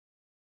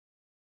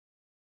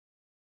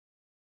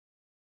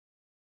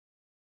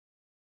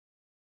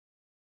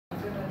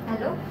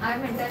Hello,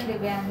 I'm Mital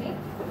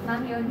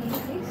Ma'am, your name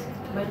please?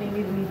 My name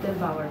is Mital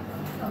Bawad.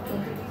 Okay.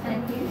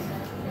 And he's?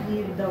 He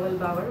is Mital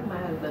Bawad, my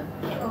husband.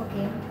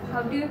 Okay.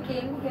 How do you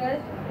came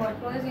here? What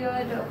was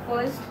your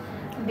first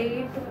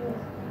day to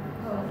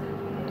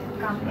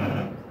come?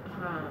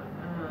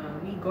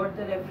 We got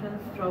the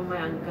reference from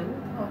my uncle.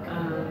 Okay.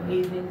 He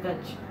is in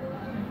Kutch.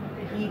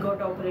 He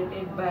got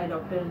operated by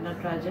Dr.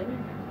 Natarajan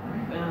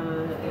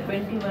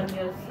 21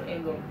 years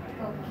ago.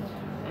 Okay.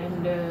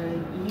 And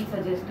he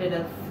suggested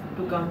us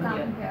to come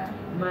here.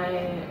 My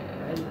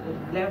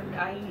left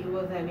eye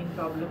was having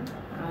problem.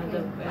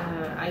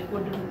 I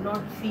could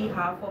not see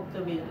half of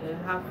the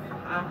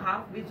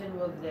half vision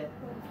was there.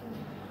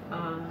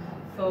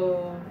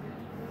 So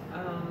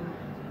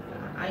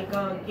I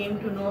came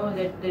to know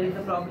that there is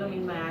a problem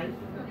in my eye.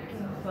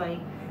 So I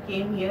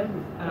came here,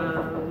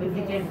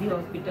 visited the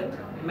hospital,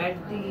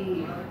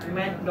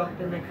 met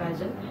Dr.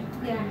 Natarajan,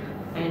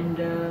 and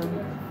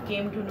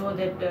came to know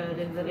that there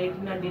is a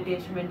retinal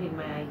detachment in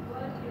my eye.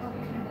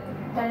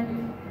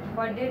 Then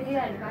what did he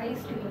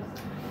advise to you?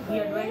 He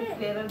advised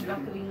clearer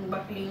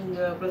buckling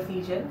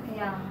procedure.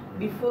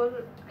 Before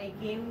I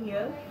came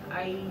here,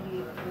 I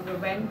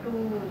went to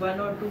one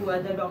or two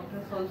other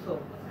doctors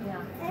also.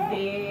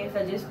 They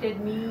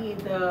suggested me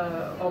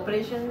the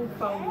operation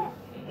from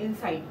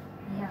inside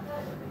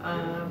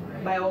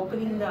by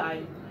opening the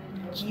eye.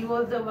 He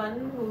was the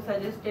one who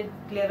suggested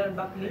clearer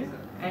buckling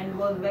and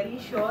was very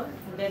sure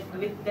that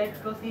with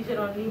that procedure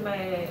only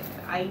my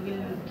eye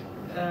will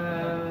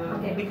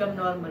become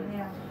normal.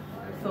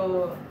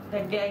 So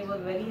that day I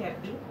was very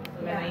happy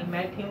when I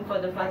met him for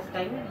the first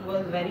time. It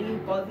was very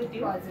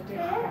positive.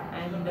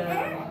 And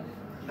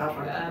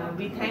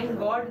we thank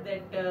God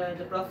that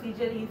the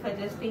procedure he is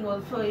suggesting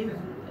also is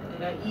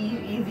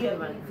easier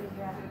one.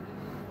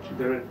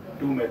 There are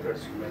two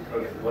methods.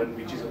 One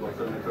which is a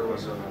worker method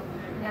was a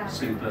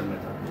simpler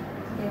method.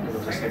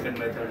 Because the second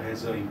method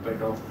has an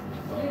impact of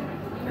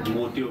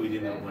motive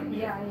within 1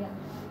 year.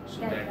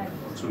 So that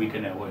also we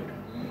can avoid.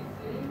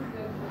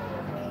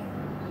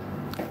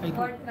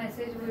 What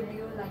message would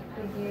you like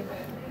to give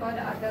for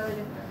others?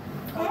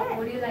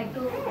 Would you like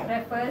to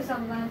refer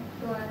someone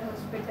to our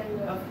hospital?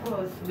 Of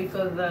course,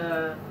 because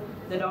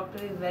the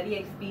doctor is very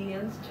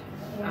experienced.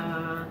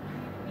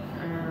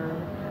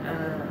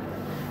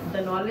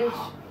 The knowledge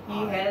he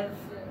has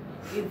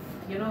is,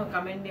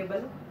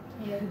 commendable.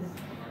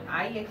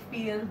 I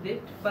experienced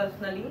it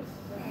personally,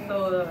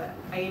 so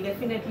I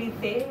definitely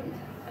say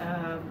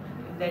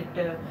that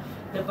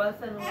the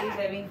person who is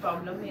having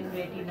problem in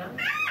retina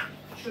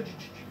should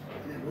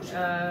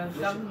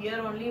come here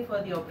only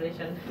for the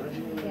operation.